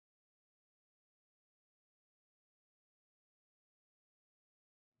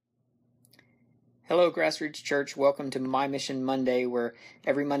Hello, Grassroots Church. Welcome to My Mission Monday, where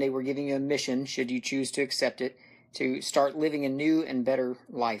every Monday we're giving you a mission, should you choose to accept it, to start living a new and better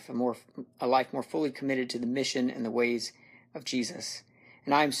life, a life more fully committed to the mission and the ways of Jesus.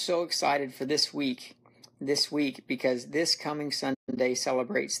 And I'm so excited for this week, because this coming Sunday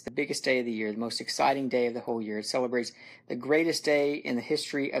celebrates the biggest day of the year, the most exciting day of the whole year. It celebrates the greatest day in the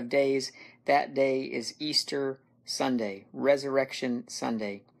history of days. That day is Easter Sunday, Resurrection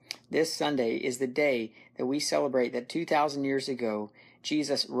Sunday. This Sunday is the day that we celebrate that 2,000 years ago,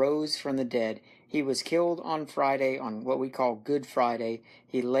 Jesus rose from the dead. He was killed on Friday, on what we call Good Friday.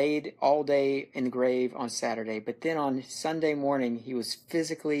 He laid all day in the grave on Saturday. But then on Sunday morning, he was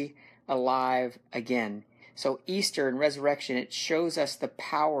physically alive again. So Easter and resurrection, it shows us the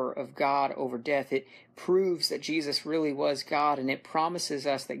power of God over death. It proves that Jesus really was God, and it promises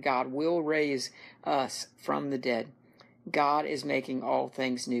us that God will raise us from the dead. God is making all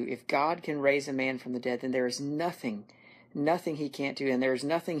things new. If God can raise a man from the dead, then there is nothing he can't do, and there is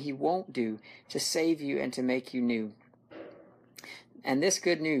nothing he won't do to save you and to make you new. And this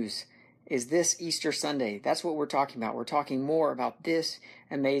good news is this Easter Sunday. That's what we're talking about. We're talking more about this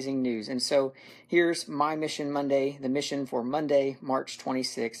amazing news. And so here's My Mission Monday. The mission for Monday, March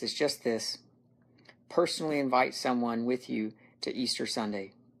 26th is just this: personally invite someone with you to Easter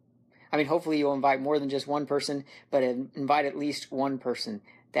Sunday. I mean, hopefully you'll invite more than just one person, but invite at least one person.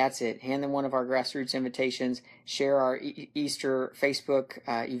 That's it. Hand them one of our Grassroots invitations. Share our Easter Facebook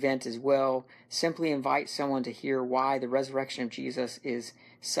event as well. Simply invite someone to hear why the resurrection of Jesus is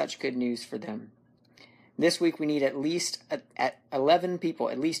such good news for them. This week we need at least 11 people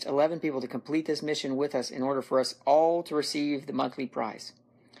to complete this mission with us in order for us all to receive the monthly prize.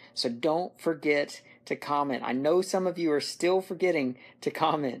 So don't forget to comment. I know some of you are still forgetting to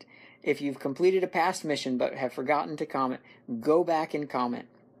comment. If you've completed a past mission but have forgotten to comment, go back and comment.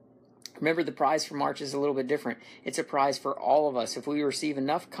 Remember, the prize for March is a little bit different. It's a prize for all of us. If we receive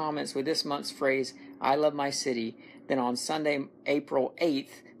enough comments with this month's phrase, I love my city, then on Sunday, April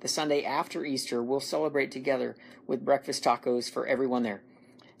 8th, the Sunday after Easter, we'll celebrate together with breakfast tacos for everyone there.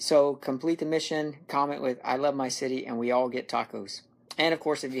 So complete the mission, comment with I love my city, and we all get tacos. And of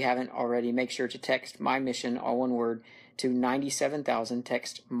course, if you haven't already, make sure to text My Mission, all one word, to 97,000.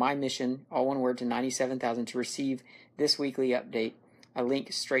 Text My Mission, all one word, to 97,000 to receive this weekly update, a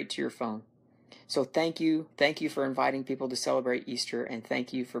link straight to your phone. So thank you for inviting people to celebrate Easter, and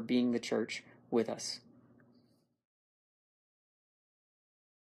thank you for being the church with us.